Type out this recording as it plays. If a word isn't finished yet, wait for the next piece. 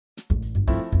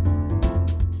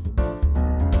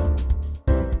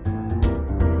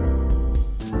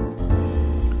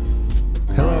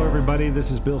everybody. This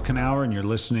is Bill Knauer, and you're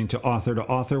listening to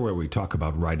Author2Author, where we talk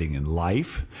about writing in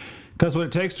life. Because what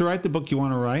it takes to write the book you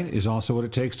want to write is also what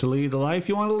it takes to lead the life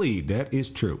you want to lead. That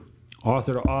is true.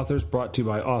 Author2Author is brought to you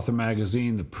by Author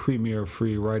Magazine, the premier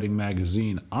free writing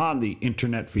magazine on the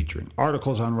internet, featuring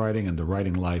articles on writing and the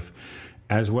writing life,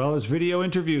 as well as video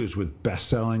interviews with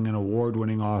best-selling and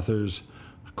award-winning authors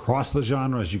across the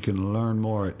genres. You can learn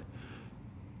more at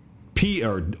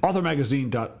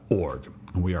authormagazine.org.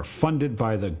 And we are funded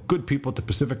by the good people at the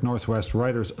Pacific Northwest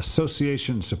Writers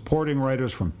Association, supporting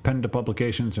writers from pen to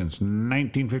publication since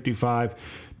 1955.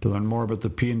 To learn more about the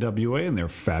PNWA and their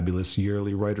fabulous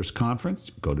yearly writers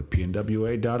conference, go to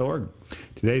pnwa.org.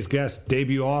 Today's guest,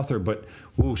 debut author, but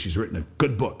she's written a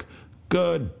good book.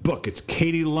 Good book. It's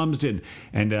Katie Lumsden.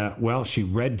 And, she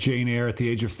read Jane Eyre at the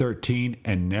age of 13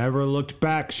 and never looked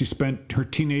back. She spent her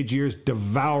teenage years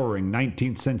devouring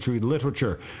 19th century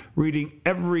literature, reading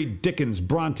every Dickens,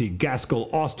 Bronte, Gaskell,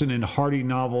 Austen, and Hardy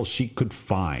novel she could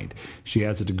find. She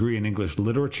has a degree in English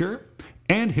literature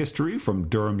and history from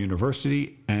Durham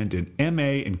University and an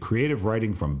MA in creative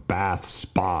writing from Bath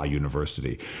Spa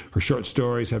University. Her short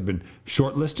stories have been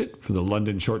shortlisted for the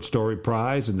London Short Story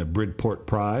Prize and the Bridport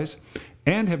Prize,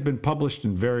 and have been published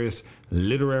in various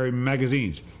literary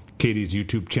magazines. Katie's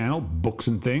YouTube channel, Books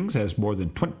and Things, has more than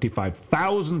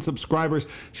 25,000 subscribers.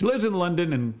 She lives in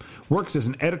London and works as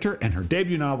an editor, and her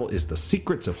debut novel is The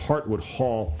Secrets of Hartwood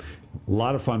Hall. A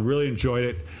lot of fun. Really enjoyed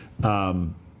it.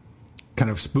 Kind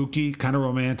of spooky, kind of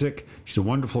romantic. She's a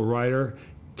wonderful writer,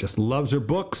 just loves her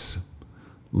books,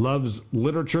 loves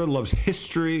literature, loves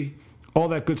history, all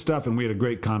that good stuff. And we had a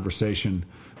great conversation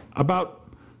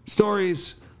about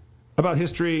stories, about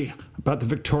history, about the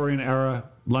Victorian era,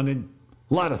 London,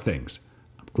 a lot of things.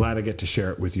 I'm glad I get to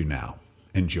share it with you now.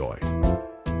 Enjoy.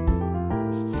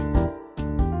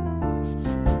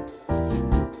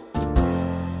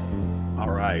 All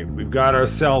right, we've got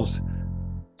ourselves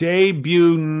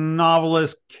debut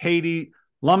novelist Katie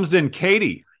Lumsden.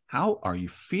 Katie, how are you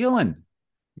feeling?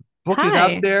 Book is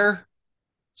out there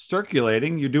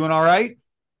circulating. You're doing all right?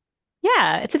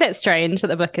 Yeah, it's a bit strange that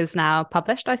the book is now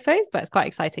published, I suppose, but it's quite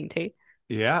exciting too.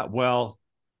 Yeah, well,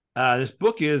 this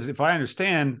book is, if I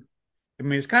understand,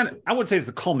 it's kind of, I would say it's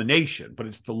the culmination, but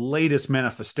it's the latest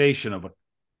manifestation of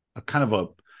a kind of a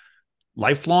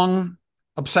lifelong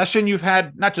obsession you've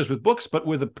had, not just with books, but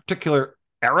with a particular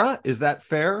era. Is that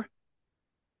fair?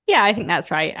 Yeah, I think that's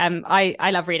right.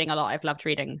 I love reading a lot. I've loved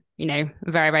reading, a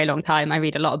very, very long time. I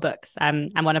read a lot of books.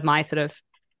 And one of my sort of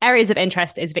areas of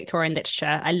interest is Victorian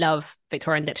literature. I love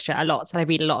Victorian literature a lot. So I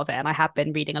read a lot of it, and I have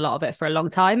been reading a lot of it for a long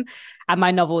time. And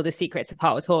my novel, The Secrets of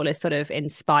Hartwood Hall, is sort of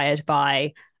inspired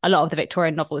by a lot of the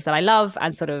Victorian novels that I love,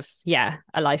 and sort of,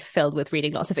 a life filled with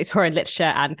reading lots of Victorian literature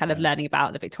and kind of learning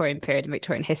about the Victorian period and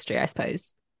Victorian history, I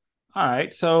suppose. All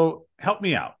right. So help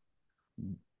me out.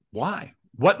 Why?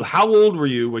 How old were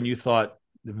you when you thought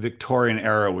the Victorian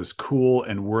era was cool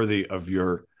and worthy of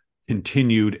your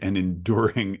continued and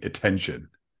enduring attention?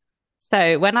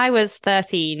 So when I was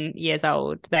 13 years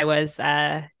old, there was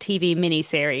a TV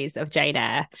miniseries of Jane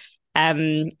Eyre.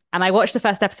 And I watched the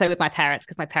first episode with my parents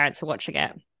because my parents were watching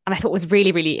it. And I thought it was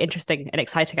really, really interesting and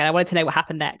exciting. And I wanted to know what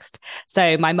happened next.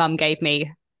 So my mum gave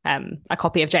me a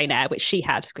copy of Jane Eyre, which she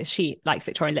had because she likes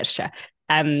Victorian literature.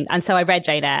 And so I read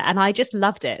Jane Eyre and I just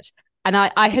loved it. And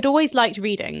I had always liked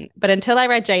reading, but until I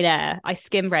read Jane Eyre, I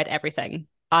skim read everything.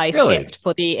 I skipped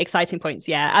for the exciting points.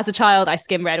 Yeah. As a child, I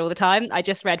skim read all the time. I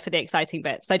just read for the exciting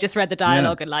bits. I just read the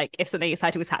dialogue and like if something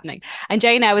exciting was happening. And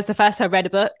Jane Eyre was the first time I read a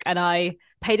book and I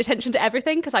paid attention to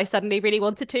everything because I suddenly really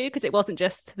wanted to, because it wasn't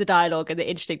just the dialogue and the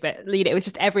interesting bit. It was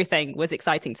just everything was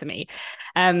exciting to me.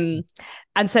 And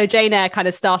so Jane Eyre kind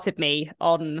of started me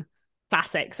on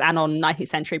classics and on 19th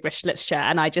century British literature,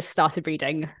 and I just started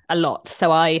reading a lot. So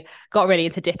I got really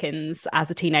into Dickens as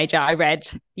a teenager. I read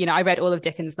all of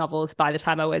Dickens' novels by the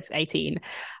time I was 18.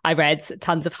 I read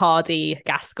tons of Hardy,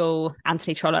 Gaskell,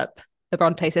 Anthony Trollope, the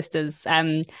Bronte sisters,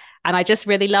 and I just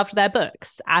really loved their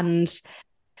books. And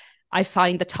I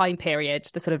find the time period,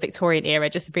 the sort of Victorian era,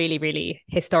 just really, really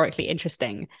historically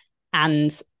interesting. And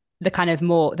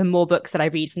the more books that I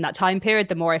read from that time period,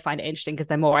 the more I find it interesting, because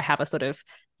the more I have a sort of,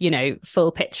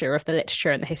 full picture of the literature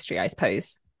and the history, I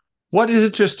suppose. What is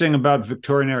interesting about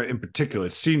Victorian era in particular?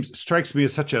 It strikes me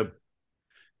as such a,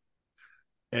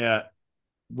 I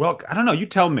don't know. You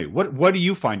tell me. What do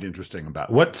you find interesting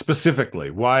about? What specifically?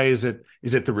 Why is it?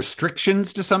 Is it the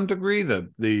restrictions to some degree? Why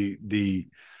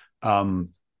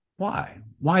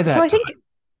that? So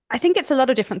I think it's a lot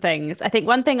of different things. I think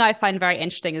one thing I find very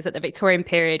interesting is that the Victorian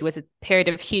period was a period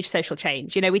of huge social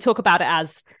change. We talk about it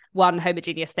as one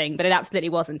homogeneous thing, but it absolutely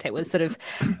wasn't. It was sort of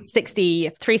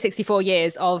 64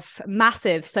 years of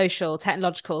massive social,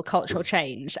 technological, cultural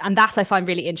change. And that I find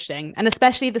really interesting. And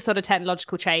especially the sort of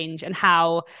technological change and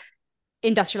how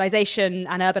industrialization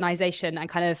and urbanization and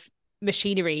kind of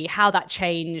machinery, how that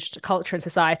changed culture and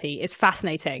society is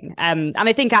fascinating. And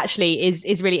I think actually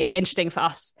is really interesting for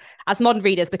us as modern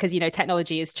readers, because,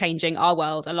 technology is changing our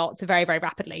world a lot very, very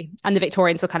rapidly. And the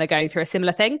Victorians were kind of going through a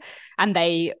similar thing. And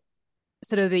they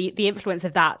sort of the influence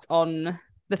of that on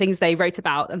the things they wrote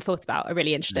about and thought about are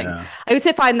really interesting. Yeah. I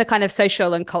also find the kind of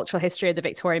social and cultural history of the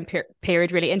Victorian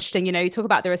period really interesting. You talk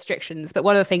about the restrictions, but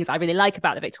one of the things I really like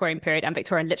about the Victorian period and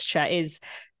Victorian literature is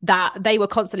that they were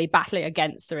constantly battling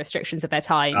against the restrictions of their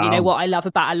time. What I love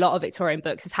about a lot of Victorian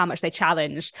books is how much they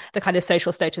challenge the kind of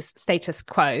social status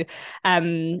quo.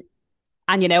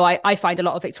 I find a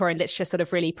lot of Victorian literature sort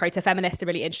of really proto-feminist in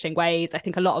really interesting ways. I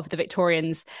think a lot of the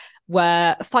Victorians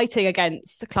were fighting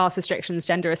against class restrictions,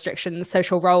 gender restrictions,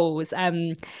 social roles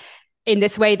in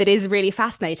this way that is really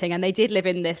fascinating. And they did live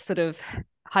in this sort of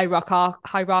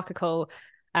hierarchical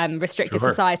restrictive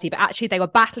society, but actually they were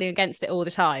battling against it all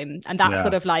the time. And that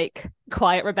sort of like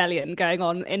quiet rebellion going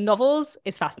on in novels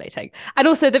is fascinating. And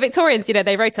also the Victorians,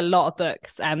 they wrote a lot of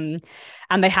books and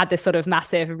they had this sort of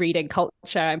massive reading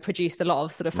culture and produced a lot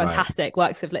of sort of fantastic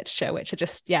works of literature, which are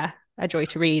just, a joy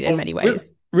to read in many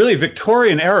ways. Really,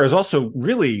 Victorian era is also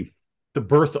really the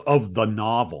birth of the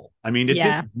novel. I mean, it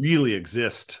didn't really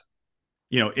exist.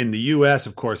 In the US,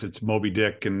 of course, it's Moby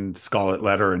Dick and Scarlet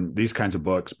Letter and these kinds of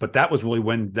books. But that was really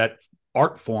when that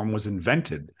art form was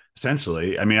invented,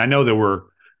 essentially. I mean, I know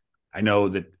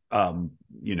that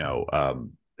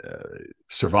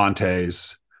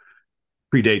Cervantes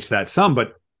predates that some,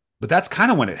 but that's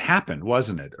kind of when it happened,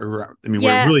 wasn't it? Or, I mean,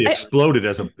 where it really exploded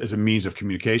as a means of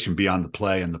communication beyond the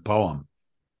play and the poem.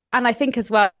 And I think as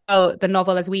well, the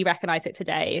novel as we recognize it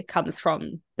today comes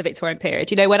from the Victorian period.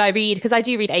 When I read, because I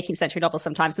do read 18th century novels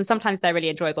sometimes, and sometimes they're really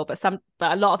enjoyable, but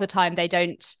a lot of the time they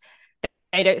don't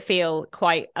feel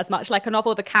quite as much like a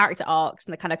novel. The character arcs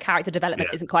and the kind of character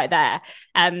development isn't quite there.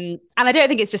 And I don't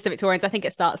think it's just the Victorians. I think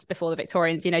it starts before the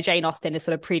Victorians. Jane Austen is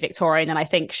sort of pre-Victorian, and I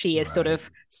think she is sort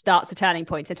of starts a turning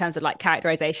point in terms of like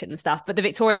characterization and stuff. But the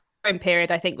Victorian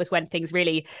period, I think, was when things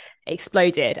really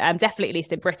exploded. Definitely, at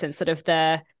least in Britain, sort of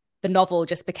the novel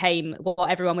just became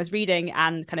what everyone was reading,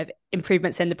 and kind of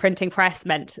improvements in the printing press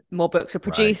meant more books were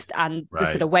produced, and the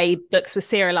sort of way books were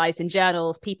serialized in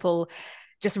journals, people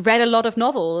just read a lot of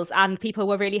novels, and people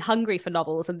were really hungry for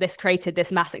novels, and this created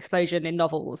this mass explosion in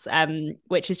novels,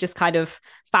 which is just kind of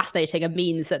fascinating and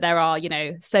means that there are,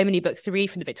 so many books to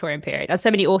read from the Victorian period, and so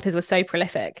many authors were so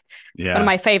prolific. One of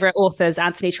my favorite authors,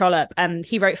 Anthony Trollope,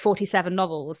 he wrote 47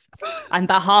 novels. I'm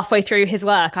about halfway through his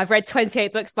work. I've read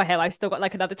 28 books by him. I've still got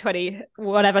like another 20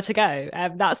 whatever to go.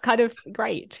 That's kind of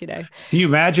great, Can you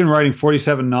imagine writing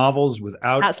 47 novels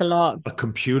without That's a lot. A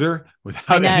computer,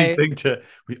 without anything to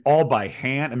read, all by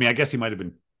hand? I mean, I guess he might have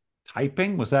been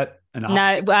typing. Was that an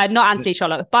option? No, not Anthony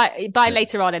Trollope. By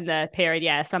later on in the period,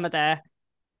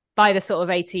 by the sort of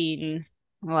 70s,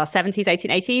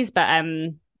 1880s. But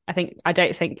I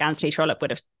don't think Anthony Trollope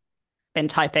would have been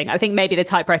typing. I think maybe the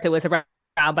typewriter was around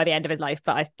by the end of his life,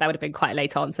 but that would have been quite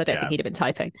late on. So I don't think he'd have been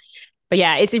typing. But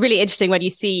it's really interesting when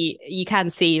you can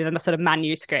see the sort of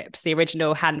manuscripts, the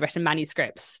original handwritten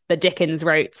manuscripts that Dickens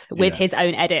wrote with his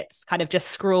own edits kind of just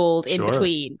scrawled in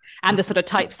between. And the sort of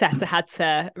typesetter had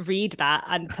to read that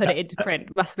and put it into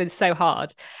print. Must have been so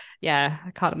hard. Yeah,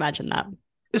 I can't imagine that.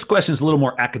 This question is a little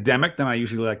more academic than I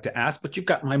usually like to ask, but you've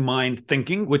got my mind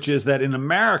thinking, which is that in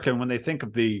America, when they think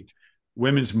of the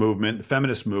women's movement, the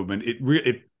feminist movement,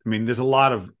 I mean, there's a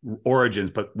lot of origins,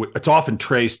 but it's often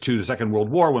traced to the Second World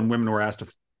War, when women were asked to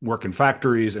work in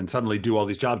factories and suddenly do all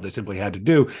these jobs they simply had to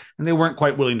do, and they weren't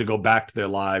quite willing to go back to their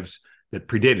lives that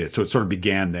predated it. So it sort of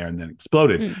began there and then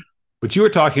exploded. But you were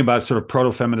talking about sort of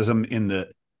proto-feminism in the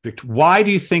why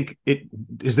do you think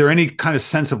is there any kind of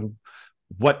sense of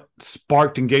what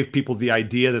sparked and gave people the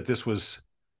idea that this was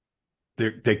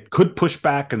they could push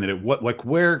back, and that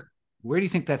where do you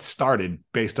think that started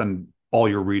based on all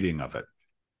your reading of it?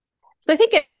 So I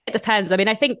think it depends. I mean,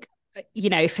 I think,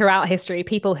 throughout history,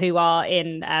 people who are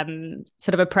in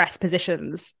sort of oppressed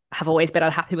positions have always been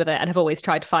unhappy with it and have always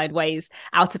tried to find ways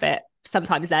out of it.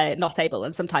 Sometimes they're not able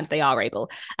and sometimes they are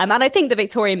able. And I think the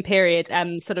Victorian period,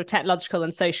 sort of technological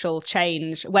and social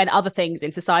change, when other things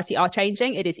in society are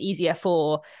changing, it is easier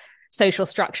for social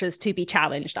structures to be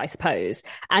challenged, I suppose.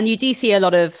 And you do see a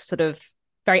lot of sort of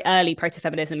very early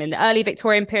proto-feminism in the early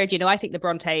Victorian period. I think the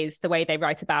Brontes, the way they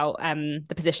write about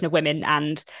the position of women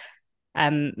and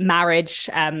marriage,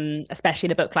 especially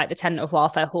in a book like The Tenant of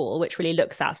Waltham Hall, which really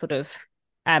looks at sort of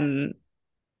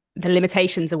the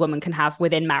limitations a woman can have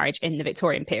within marriage in the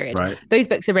Victorian period. Right. Those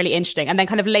books are really interesting. And then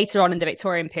kind of later on in the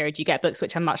Victorian period, you get books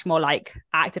which are much more like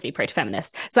actively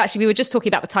proto-feminist. So actually, we were just talking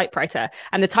about the typewriter,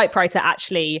 and the typewriter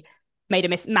actually made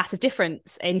a massive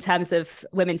difference in terms of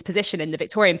women's position in the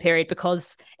Victorian period,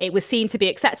 because it was seen to be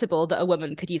acceptable that a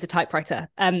woman could use a typewriter.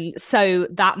 So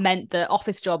that meant that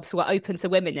office jobs were open to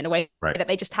women in a way that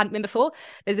they just hadn't been before.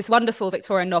 There's this wonderful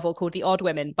Victorian novel called The Odd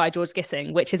Women by George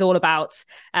Gissing, which is all about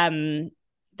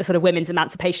the sort of women's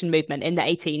emancipation movement in the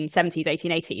 1870s,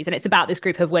 1880s. And it's about this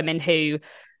group of women who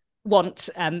want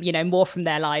more from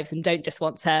their lives and don't just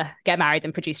want to get married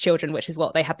and produce children, which is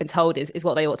what they have been told is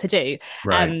what they ought to do.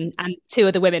 Right. And two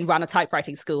of the women run a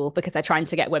typewriting school because they're trying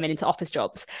to get women into office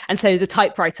jobs. And so the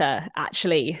typewriter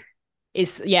actually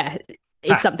is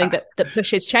something that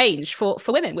pushes change for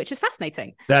women, which is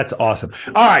fascinating. That's awesome.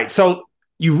 All right. So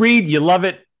you read, you love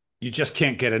it. You just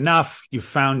can't get enough. You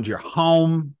found your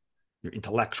home, your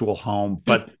intellectual home,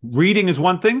 but reading is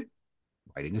one thing,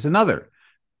 writing is another.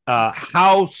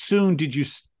 How soon did you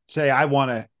say, I want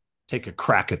to take a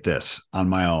crack at this on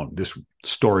my own, this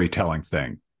storytelling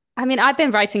thing? I mean, I've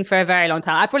been writing for a very long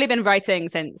time. I've probably been writing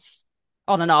since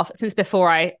on and off, since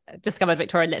before I discovered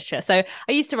Victorian literature. So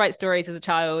I used to write stories as a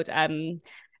child and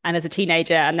as a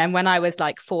teenager. And then when I was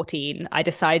like 14, I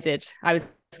decided I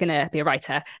was going to be a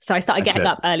writer. So I started getting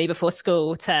up early before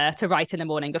school to write in the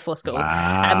morning before school.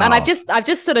 Wow. And I've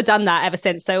just sort of done that ever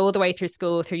since. So all the way through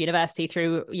school, through university,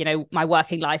 through, my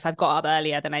working life, I've got up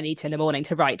earlier than I need to in the morning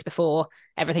to write before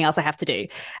everything else I have to do.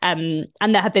 And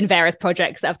there have been various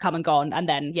projects that have come and gone. And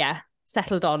then,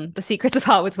 settled on The Secrets of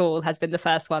Author2Author has been the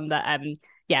first one that,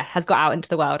 has got out into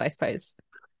the world, I suppose.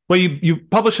 Well, you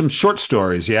published some short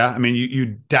stories, yeah? I mean,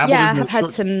 you dabbled in I've had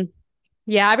some...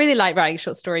 Yeah, I really like writing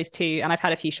short stories too. And I've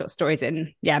had a few short stories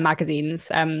in magazines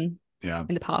in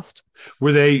the past.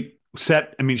 Were they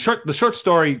set? I mean, the short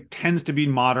story tends to be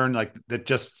modern, like that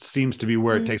just seems to be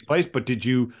where it takes place. But did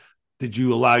you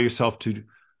allow yourself to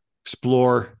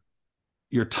explore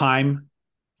your time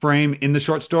frame in the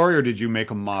short story, or did you make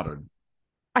them modern?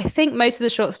 I think most of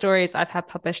the short stories I've had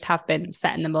published have been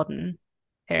set in the modern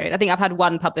period. I think I've had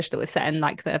one published that was set in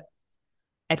like the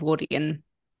Edwardian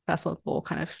First World War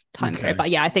kind of time period.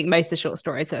 But I think most of the short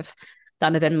stories have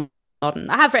been modern.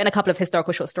 I have written a couple of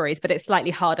historical short stories, but it's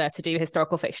slightly harder to do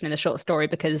historical fiction in a short story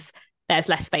because there's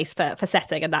less space for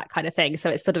setting and that kind of thing. So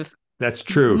it's sort of... That's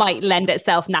true. Might lend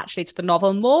itself naturally to the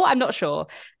novel more. I'm not sure.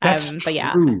 That's but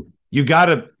true. You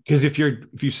gotta, because if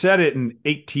you set it in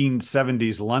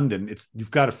 1870s London,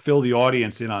 you've got to fill the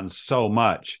audience in on so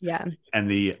much. Yeah.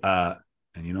 And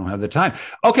and you don't have the time.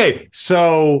 Okay,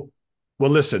 so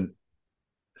listen.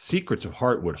 Secrets of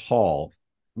Heartwood Hall,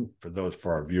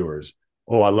 for our viewers.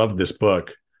 Oh, I love this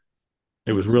book.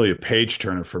 It was really a page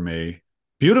turner for me.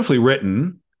 Beautifully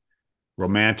written,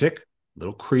 romantic, a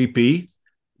little creepy.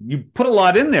 You put a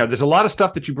lot in there. There's a lot of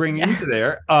stuff that you bring into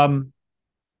there.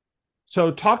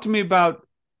 So talk to me about,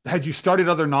 had you started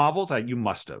other novels? You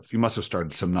must have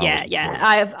started some novels.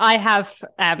 Yeah. I have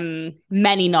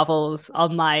many novels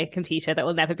on my computer that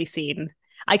will never be seen.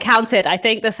 I counted. I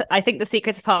think The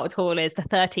Secrets of Author2Author is the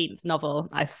 13th novel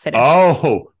I've finished.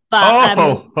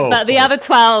 But the other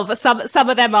 12, some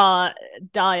of them are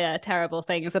dire, terrible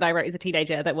things that I wrote as a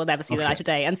teenager that will never see the light of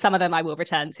day, and some of them I will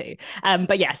return to.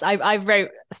 But yes, I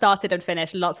started and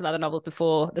finished lots of other novels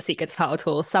before The Secrets of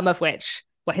Author2Author, some of which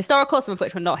were historical, some of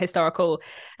which were not historical.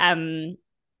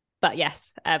 But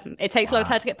yes, it takes a lot of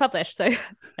time to get published. So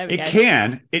there we go.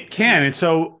 It can. And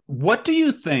so, what do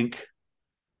you think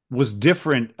was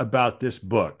different about this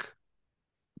book?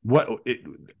 What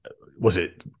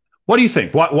do you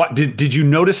think? What did you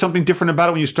notice something different about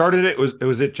it when you started it?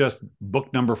 Was it just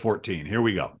book number 14? Here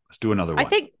we go. Let's do another one.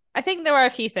 I think there are a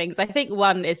few things. I think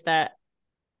one is that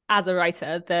as a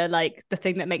writer, the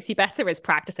thing that makes you better is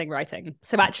practicing writing.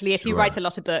 So actually, if you write a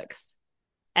lot of books,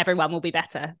 everyone will be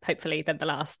better, hopefully, than the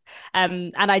last.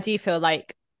 And I do feel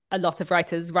like a lot of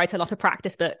writers write a lot of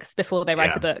practice books before they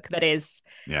write a book that is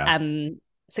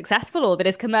successful or that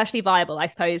is commercially viable, I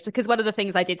suppose. Because one of the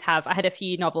things I had a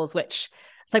few novels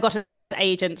so I got an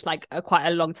agent like quite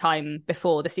a long time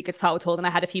before The Secrets of Author2Author, and I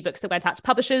had a few books that went out to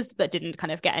publishers but didn't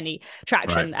kind of get any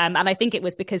traction. And I think it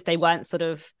was because they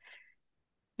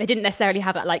didn't necessarily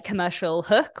have that like commercial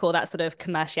hook or that sort of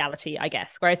commerciality, I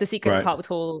guess. Whereas The Secrets of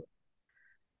Author2Author,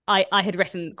 I had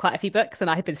written quite a few books and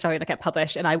I had been struggling to get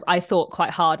published, and I thought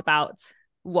quite hard about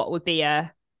what would be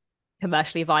a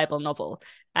commercially viable novel.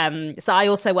 So I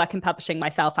also work in publishing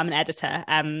myself. I'm an editor.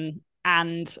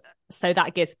 And so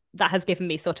that has given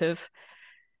me sort of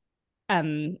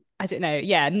a I don't know,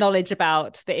 knowledge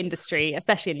about the industry,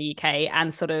 especially in the UK,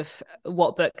 and sort of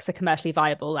what books are commercially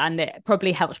viable. And it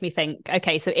probably helped me think,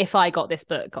 okay, so if I got this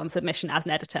book on submission as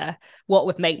an editor, what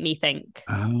would make me think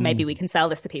maybe we can sell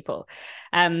this to people?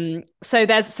 So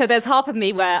there's half of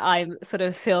me where I sort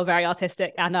of feel very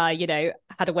artistic, and I,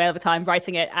 had a whale of a time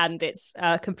writing it, and it's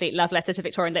a complete love letter to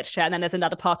Victorian literature. And then there's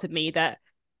another part of me that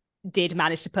did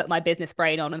manage to put my business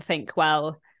brain on and think,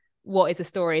 well, what is a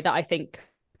story that I think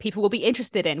people will be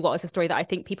interested in? What is a story that I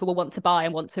think people will want to buy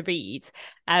and want to read?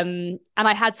 And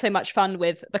I had so much fun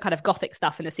with the kind of Gothic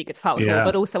stuff in The Secret of Fountain Hall,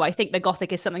 but also I think the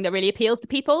Gothic is something that really appeals to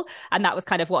people. And that was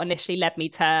kind of what initially led me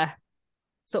to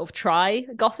sort of try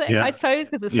Gothic, I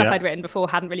suppose, because the stuff I'd written before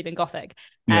hadn't really been Gothic.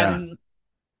 But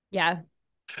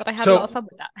I had a lot of fun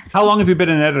with that. How long have you been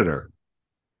an editor?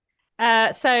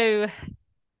 So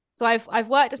I've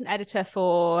worked as an editor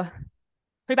for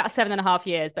probably about 7.5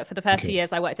 years, but for the first 2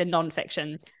 years I worked in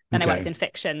non-fiction, then I worked in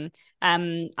fiction.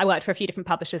 I worked for a few different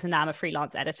publishers, and now I'm a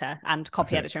freelance editor and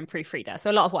copy editor and proofreader.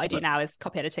 So a lot of what I do now is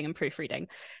copy editing and proofreading.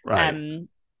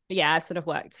 I've sort of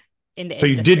worked in the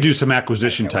industry. You did do some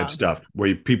acquisition type stuff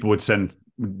where people would send,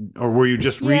 or were you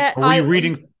just were you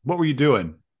reading? What were you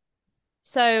doing?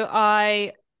 So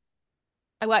I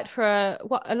worked for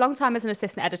a long time as an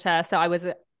assistant editor. So I was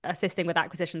assisting with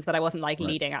acquisitions, but I wasn't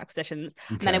leading acquisitions.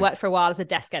 And then I worked for a while as a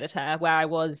desk editor, where I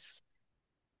was.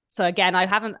 So again, I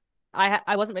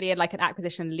wasn't really in an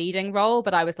acquisition leading role,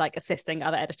 but I was assisting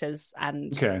other editors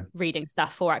and reading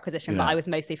stuff for acquisition. But I was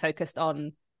mostly focused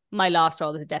on my last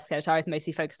role as a desk editor. I was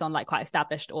mostly focused on quite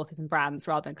established authors and brands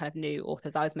rather than kind of new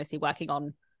authors. I was mostly working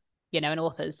on an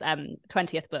author's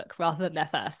 20th book rather than their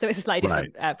first. So it's a slightly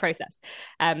different process.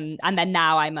 And then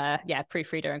now I'm a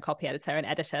proofreader and copy editor and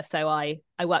editor. So I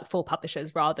work for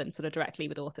publishers rather than sort of directly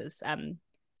with authors,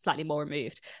 slightly more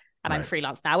removed. And I'm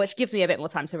freelance now, which gives me a bit more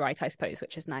time to write, I suppose,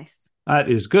 which is nice. That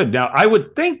is good. Now, I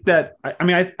would think that,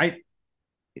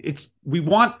 we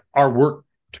want our work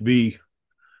to be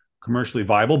commercially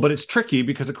viable, but it's tricky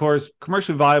because, of course,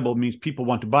 commercially viable means people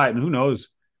want to buy it. And who knows?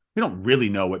 We don't really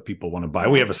know what people want to buy.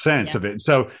 We have a sense of it.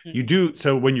 So you do.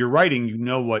 So when you're writing, you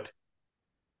know what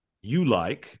you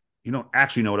like. You don't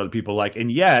actually know what other people like. And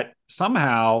yet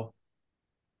somehow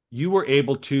you were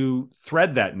able to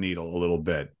thread that needle a little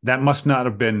bit. That must not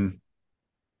have been,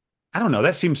 I don't know.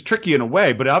 That seems tricky in a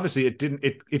way, but obviously it didn't,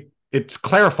 it's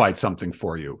clarified something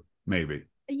for you, maybe.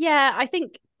 Yeah, I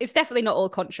think it's definitely not all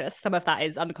conscious. Some of that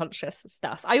is unconscious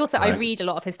stuff. I read a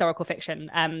lot of historical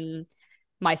fiction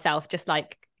myself, just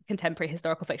contemporary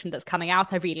historical fiction that's coming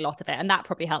out. I read a lot of it, and that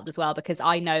probably helped as well, because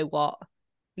I know what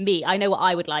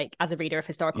I would like as a reader of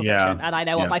historical fiction, and I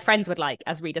know what my friends would like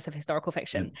as readers of historical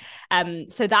fiction.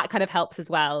 So that kind of helps as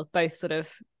well, both sort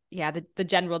of the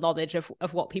general knowledge of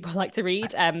what people like to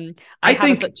read. I have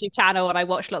a BookTube channel, and I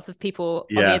watch lots of people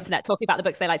on the internet talking about the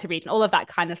books they like to read, and all of that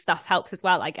kind of stuff helps as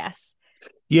well, I guess.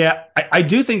 I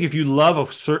do think if you love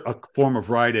a form of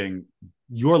writing,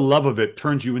 your love of it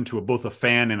turns you into both a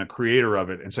fan and a creator of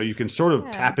it. And so you can sort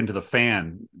of tap into the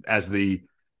fan as the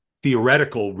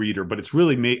theoretical reader, but it's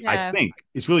really I think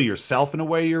it's really yourself in a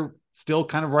way you're still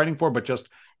kind of writing for, but just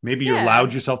maybe you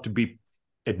allowed yourself to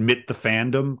admit the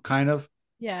fandom kind of.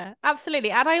 Yeah,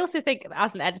 absolutely. And I also think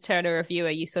as an editor and a reviewer,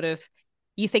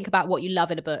 you think about what you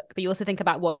love in a book, but you also think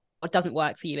about what doesn't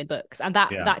work for you in books, and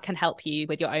that can help you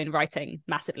with your own writing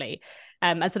massively.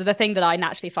 And sort of the thing that I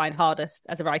naturally find hardest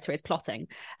as a writer is plotting.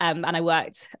 And I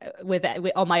worked with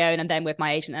on my own, and then with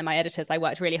my agent and my editors, I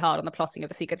worked really hard on the plotting of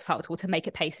The Secret of Fountain Hall to make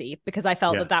it pacey, because I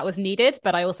felt that was needed.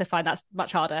 But I also find that's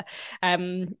much harder.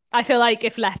 I feel like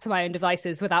if left to my own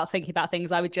devices without thinking about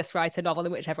things, I would just write a novel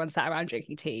in which everyone sat around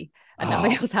drinking tea and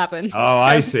nothing else happened. Oh,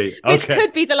 I see. Okay. Which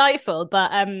could be delightful,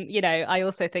 but I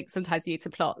also think sometimes you need to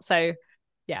plot. So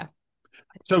yeah.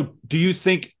 So do you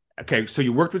think, so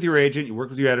you worked with your agent, you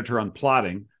worked with your editor on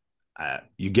plotting.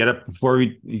 You get up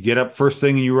you get up first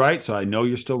thing and you write. So I know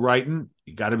you're still writing.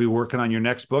 You got to be working on your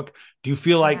next book. Do you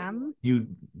feel like do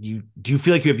you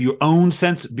feel like you have your own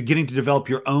sense, beginning to develop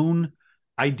your own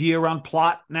idea around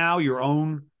plot now, your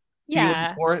own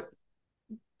feeling for it?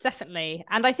 Definitely.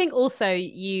 And I think also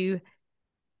you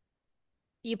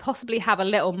possibly have a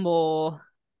little more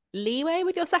leeway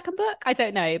with your second book. I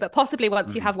don't know, but possibly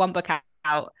once you have one book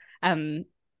out,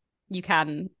 you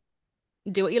can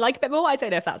do what you like a bit more. I don't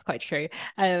know if that's quite true.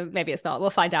 Maybe it's not. We'll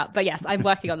find out. But yes, I'm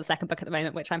working on the second book at the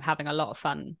moment, which I'm having a lot of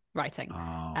fun writing.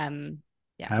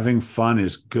 Having fun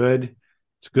is good.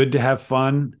 It's good to have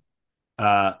fun.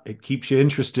 It keeps you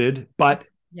interested. But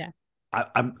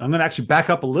I'm going to actually back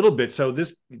up a little bit. So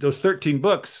those 13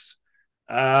 books,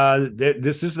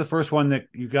 this is the first one that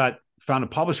you found a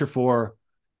publisher for.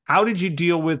 How did you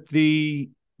deal with the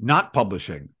not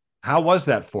publishing? How was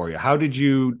that for you? How did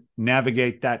you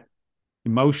navigate that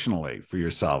emotionally for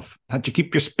yourself? How'd you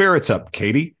keep your spirits up,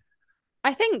 Katie?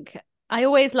 I think I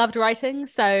always loved writing,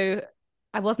 so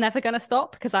I was never going to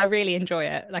stop because I really enjoy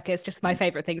it. Like it's just my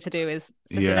favorite thing to do is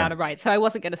to sit Yeah. down and write. So I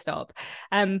wasn't going to stop.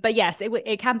 But yes,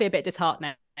 it can be a bit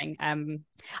disheartening.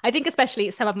 I think especially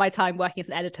some of my time working as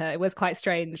an editor, it was quite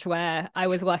strange where I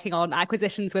was working on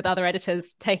acquisitions with other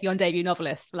editors taking on debut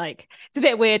novelists. Like it's a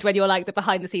bit weird when you're like the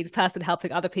behind the scenes person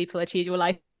helping other people achieve your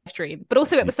life dream. But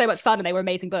also it was so much fun and they were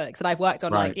amazing books. And I've worked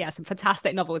on Right. some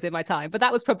fantastic novels in my time. But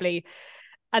that was probably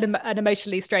an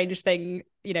emotionally strange thing,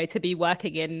 to be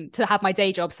working in, to have my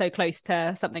day job so close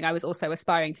to something I was also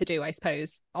aspiring to do, I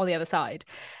suppose, on the other side.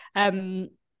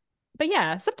 But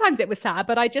yeah, sometimes it was sad,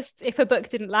 but if a book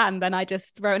didn't land, then I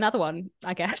just wrote another one,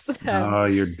 I guess. Oh,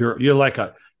 you're like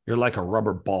a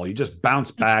rubber ball. You just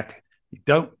bounce back. You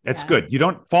don't. It's Yeah. good. You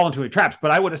don't fall into any traps.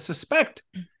 But I would suspect.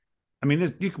 I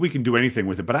mean, we can do anything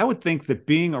with it, but I would think that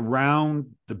being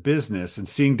around the business and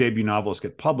seeing debut novels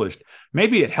get published,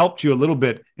 maybe it helped you a little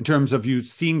bit in terms of you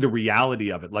seeing the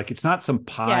reality of it. Like it's not some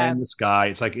pie Yeah. in the sky.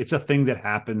 It's like it's a thing that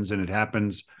happens and it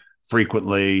happens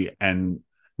frequently. And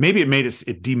maybe it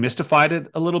demystified it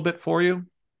a little bit for you.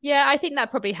 Yeah, I think that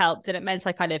probably helped. And it meant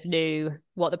I kind of knew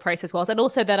what the process was. And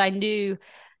also that I knew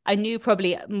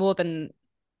probably more than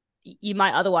you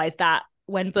might otherwise, that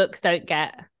when books don't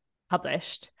get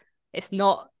published, it's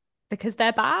not because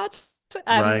they're bad.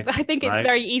 Right. I think it's Right.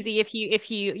 very easy if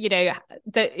you don't,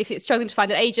 if you're struggling to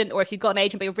find an agent, or if you've got an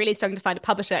agent but you're really struggling to find a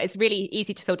publisher, it's really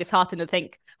easy to feel disheartened and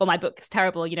think, well, my book's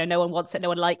terrible, no one wants it, no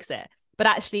one likes it. But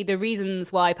actually, the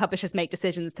reasons why publishers make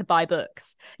decisions to buy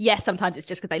books, yes, sometimes it's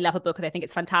just because they love a book and they think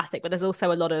it's fantastic, but there's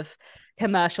also a lot of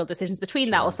commercial decisions between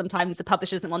that. Or sometimes the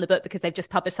publisher doesn't want the book because they've just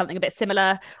published something a bit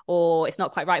similar, or it's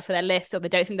not quite right for their list, or they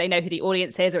don't think they know who the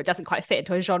audience is, or it doesn't quite fit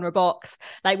into a genre box.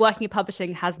 Like working in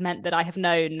publishing has meant that I have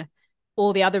known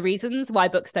all the other reasons why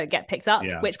books don't get picked up,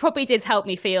 Yeah. which probably did help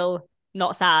me feel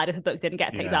not sad if a book didn't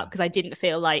get picked Yeah. up, because I didn't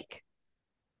feel like,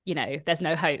 there's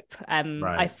no hope. I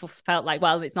Right. felt like,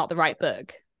 well, it's not the right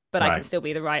book, but I can Right. still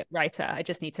be the right writer. I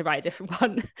just need to write a different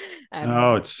one.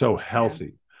 Oh, it's so Yeah.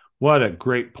 healthy. What a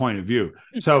great point of view.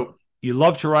 So you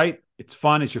love to write. It's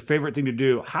fun. It's your favorite thing to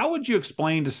do. How would you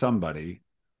explain to somebody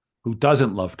who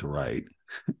doesn't love to write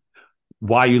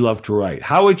why you love to write?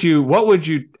 How would you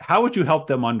help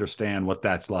them understand what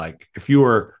that's like? If you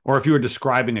were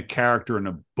describing a character in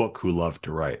a book who loved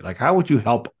to write, like, how would you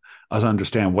help us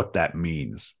understand what that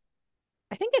means?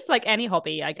 I think it's like any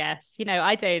hobby, I guess.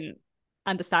 I don't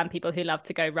understand people who love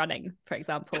to go running, for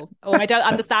example, or I don't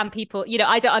understand people,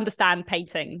 I don't understand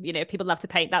painting. People love to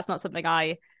paint. That's not something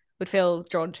I would feel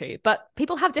drawn to. But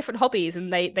people have different hobbies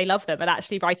and they love them. And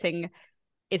actually, writing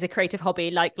is a creative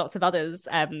hobby like lots of others.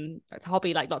 It's a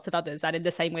hobby like lots of others. And in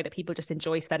the same way that people just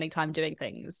enjoy spending time doing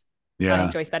things, I Yeah.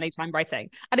 enjoy spending time writing.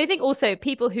 And I think also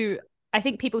people who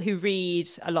read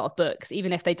a lot of books,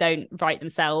 even if they don't write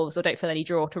themselves or don't feel any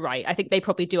draw to write, I think they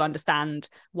probably do understand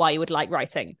why you would like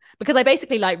writing. Because I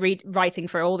basically like writing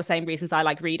for all the same reasons I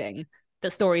like reading.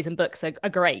 That stories and books are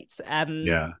great.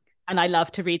 Yeah. And I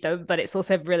love to read them, but it's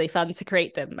also really fun to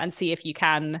create them and see if you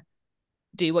can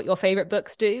do what your favorite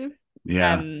books do.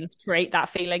 Yeah. Create that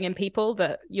feeling in people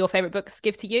that your favorite books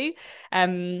give to you.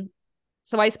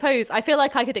 So I suppose I feel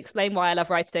like I could explain why I love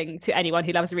writing to anyone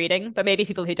who loves reading, but maybe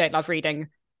people who don't love reading,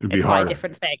 It'd be it's quite a hard.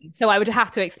 different thing. So I would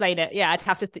have to explain it. Yeah, I'd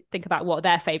have to think about what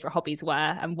their favorite hobbies were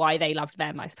and why they loved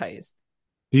them, I suppose.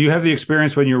 Do you have the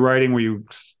experience when you're writing where you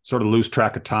sort of lose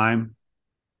track of time?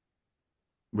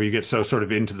 Where you get so sort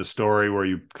of into the story where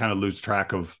you kind of lose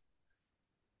track of,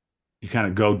 you kind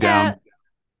of go Yeah, down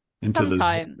into the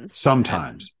sometimes.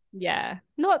 sometimes. Yeah,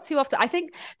 not too often. I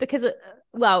think because,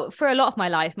 well, for a lot of my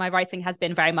life, my writing has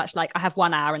been very much like I have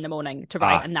 1 hour in the morning to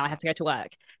write, Ah, and now I have to go to work.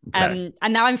 okay.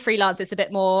 And now I'm freelance; it's a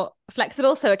bit more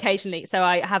flexible. So occasionally,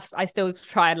 I still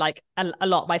try and like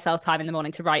allot myself time in the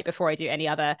morning to write before I do any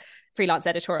other freelance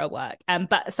editorial work.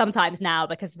 But sometimes now,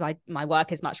 because my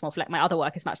work is much more my other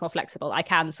work is much more flexible, I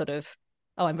can sort of,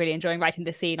 oh, I'm really enjoying writing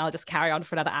this scene, I'll just carry on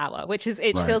for another hour, it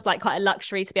Right. feels like quite a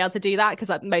luxury to be able to do that, because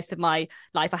like most of my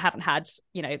life I haven't had,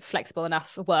 flexible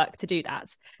enough work to do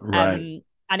that. Right.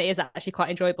 And it is actually quite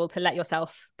enjoyable to let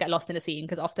yourself get lost in a scene,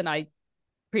 because often I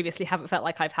previously haven't felt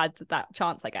like I've had that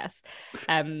chance, I guess.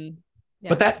 Yeah.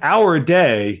 But that hour a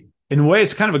day, in a way,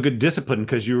 it's kind of a good discipline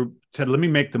because you said, let me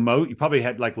make the most. You probably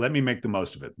had like, let me make the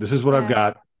most of it. This is what I've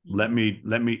Yeah. got. Let me,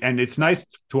 and it's nice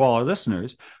to all our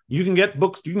listeners. You can get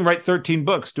books. You can write 13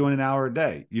 books doing an hour a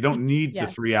day. You don't need the Yeah.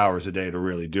 3 hours a day to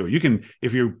really do it. You can,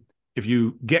 if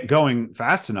you get going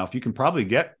fast enough, you can probably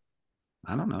get,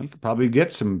 I don't know, you could probably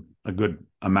get a good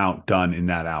amount done in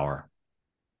that hour.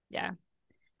 Yeah.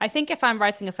 I think if I'm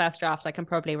writing a first draft, I can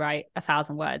probably write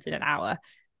 1,000 words in an hour.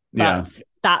 Yeah. But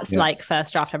that's Yeah. like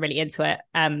first draft, I'm really into it.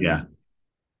 Yeah.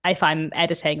 If I'm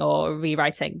editing or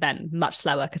rewriting, then much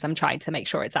slower because I'm trying to make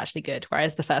sure it's actually good.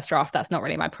 Whereas the first draft, that's not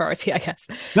really my priority, I guess.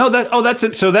 No, that's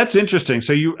it. So that's interesting.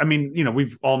 So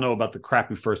we've all know about the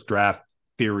crappy first draft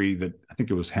theory that I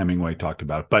think it was Hemingway talked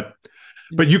about, but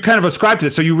you kind of ascribe to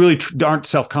it. So you really aren't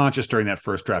self-conscious during that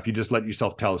first draft. You just let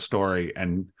yourself tell a story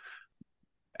and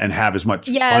have as much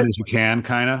fun as you can,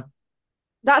 kind of.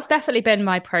 That's definitely been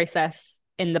my process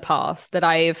in the past, that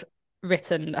I've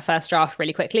written a first draft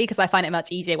really quickly because I find it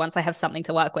much easier once I have something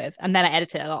to work with, and then I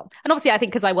edit it a lot. And obviously I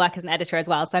think because I work as an editor as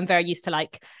well, so I'm very used to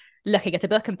like looking at a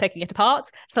book and picking it apart.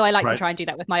 So I like to try and do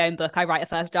that with my own book. I write a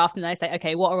first draft and then I say,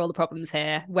 okay, what are all the problems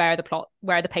here? Where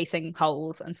are the pacing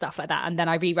holes and stuff like that? And then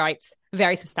I rewrite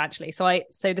very substantially. So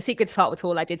the Secret to Heart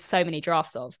All I did so many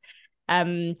drafts of.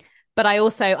 But I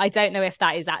don't know if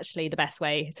that is actually the best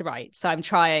way to write. So I'm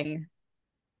trying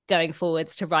going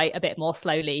forwards to write a bit more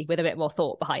slowly with a bit more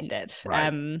thought behind it.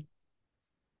 Right.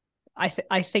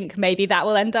 I think maybe that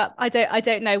will end up. I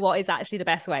don't know what is actually the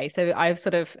best way. So I'm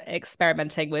sort of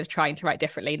experimenting with trying to write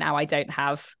differently now. Now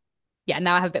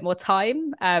I have a bit more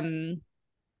time. And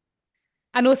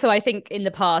also I think in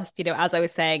the past, as I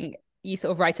was saying, you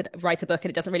sort of write a book and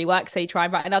it doesn't really work, so you try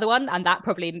and write another one, and that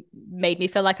probably made me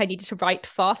feel like I needed to write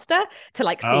faster to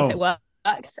like see if it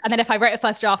works. And then if I wrote a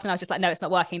first draft and I was just like, no, it's not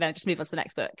working, then I just move on to the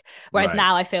next book. Whereas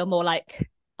now I feel more like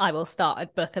I will start a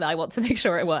book and I want to make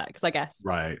sure it works, I guess.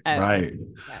 Right. Yeah.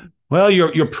 Well,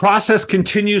 your process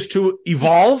continues to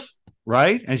evolve,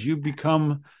 right? As you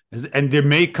become, and there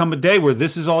may come a day where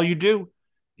this is all you do.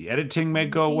 The editing may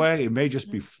go away. It may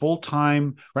just be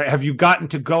full-time, right? Have you gotten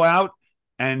to go out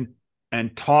and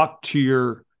talk to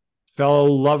your fellow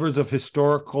lovers of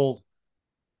historical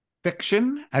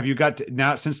fiction? Have you got to,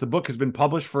 now, since the book has been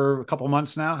published for a couple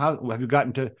months now, how have you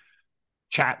gotten to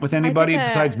chat with anybody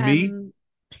besides me?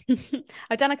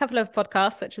 I've done a couple of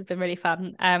podcasts, which has been really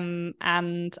fun.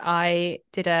 And I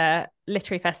did a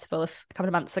literary festival a couple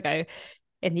of months ago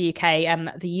in the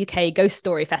UK, the UK Ghost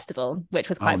Story Festival, which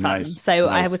was quite fun. Nice. So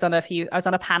nice. I was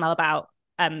on a panel about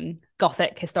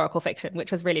Gothic historical fiction,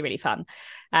 which was really, really fun.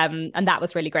 And that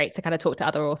was really great to kind of talk to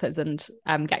other authors and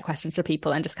get questions to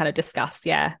people and just kind of discuss,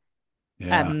 the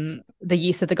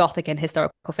use of the Gothic in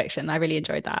historical fiction. I really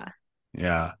enjoyed that.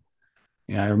 Yeah.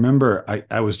 Yeah, I remember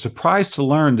I was surprised to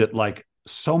learn that like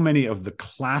so many of the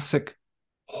classic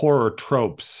horror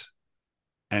tropes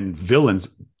and villains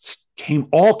came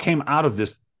out of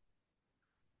this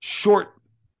short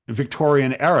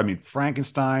Victorian era. I mean,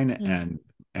 Frankenstein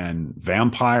and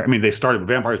vampire. I mean, they started with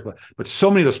vampires, but so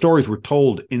many of the stories were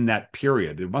told in that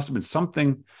period. There must have been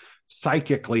something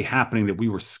psychically happening that we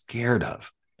were scared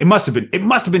of. It must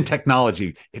have been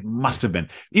technology. It must have been.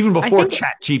 Even before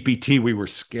ChatGPT, we were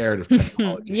scared of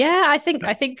technology. Yeah, I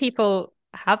think people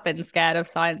have been scared of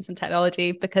science and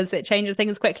technology because it changes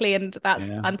things quickly, and that's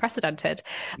unprecedented.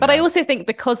 But I also think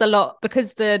because the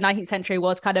 19th century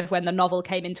was kind of when the novel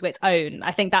came into its own,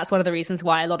 I think that's one of the reasons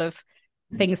why a lot of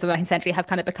things from the 19th century have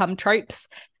kind of become tropes,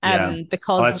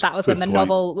 because that was when the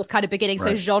novel was kind of beginning.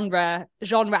 Right. So genre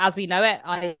as we know it,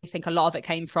 I think a lot of it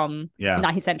came from the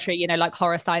 19th century, like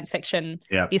horror, science fiction.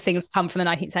 Yeah. These things come from the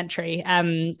 19th century.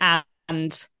 And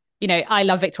I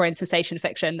love Victorian sensation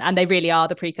fiction, and they really are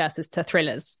the precursors to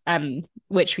thrillers,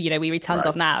 which, we read tons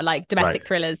of now, like domestic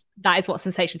thrillers. That is what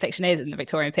sensation fiction is in the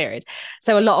Victorian period.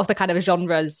 So a lot of the kind of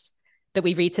genres that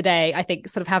we read today, I think,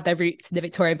 sort of have their roots in the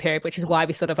Victorian period, which is why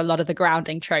we sort of, a lot of the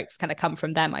grounding tropes kind of come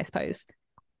from them, I suppose.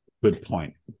 Good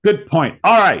point.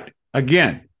 All right.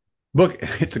 Again, book,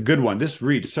 it's a good one. This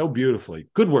reads so beautifully.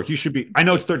 Good work. You should be, I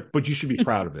know it's third, but you should be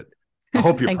proud of it. I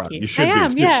hope you're proud. You should be. I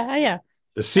am. Yeah.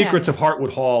 The Secrets of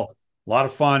Heartwood Hall. A lot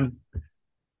of fun.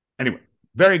 Anyway,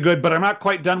 very good, but I'm not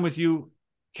quite done with you,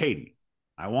 Katie.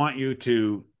 I want you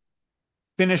to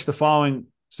finish the following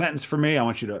sentence for me. I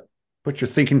want you to put your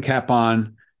thinking cap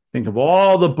on. Think of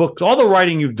all the books, all the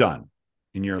writing you've done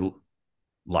in your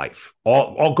life,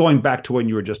 all going back to when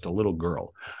you were just a little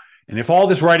girl. And if all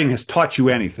this writing has taught you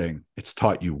anything, it's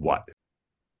taught you what?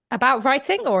 About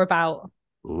writing or about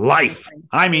life?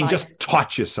 I mean, just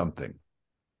taught you something.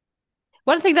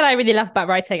 One thing that I really love about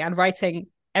writing and writing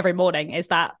every morning is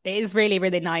that it is really,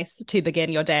 really nice to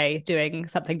begin your day doing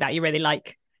something that you really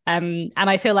like. And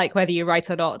I feel like whether you write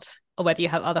or not, or whether you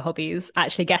have other hobbies,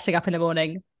 actually getting up in the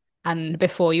morning and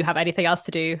before you have anything else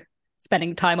to do,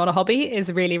 spending time on a hobby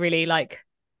is really, really like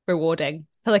rewarding.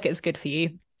 I feel like it's good for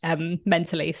you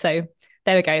mentally. So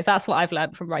there we go. That's what I've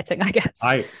learned from writing, I guess.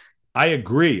 I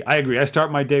agree. I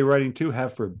start my day writing too,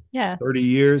 have for 30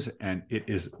 years, and it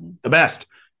is the best.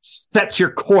 sets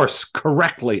your course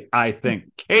correctly, I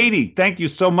think. Katie, thank you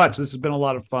so much. This has been a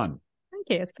lot of fun. Thank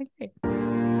you. It's been great.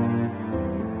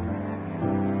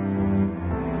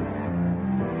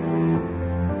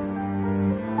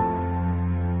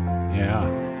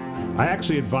 Yeah. I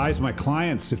actually advise my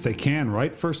clients, if they can,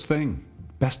 write first thing.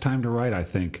 Best time to write, I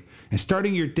think. And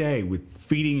starting your day with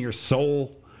feeding your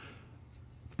soul,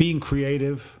 being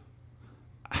creative.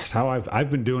 That's how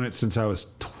I've been doing it since I was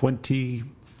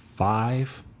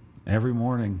 25, every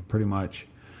morning, pretty much.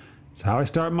 It's how I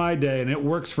start my day, and it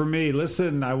works for me.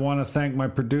 Listen, I want to thank my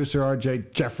producer,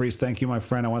 RJ Jeffries. Thank you, my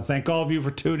friend. I want to thank all of you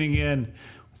for tuning in.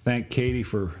 Thank Katie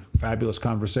for fabulous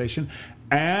conversation.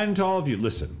 And to all of you,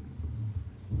 listen,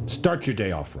 start your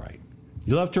day off right.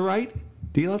 You love to write?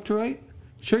 Do you love to write?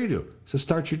 Sure you do. So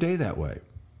start your day that way.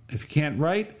 If you can't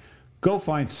write, go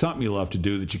find something you love to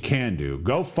do that you can do.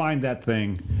 Go find that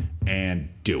thing and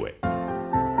do it.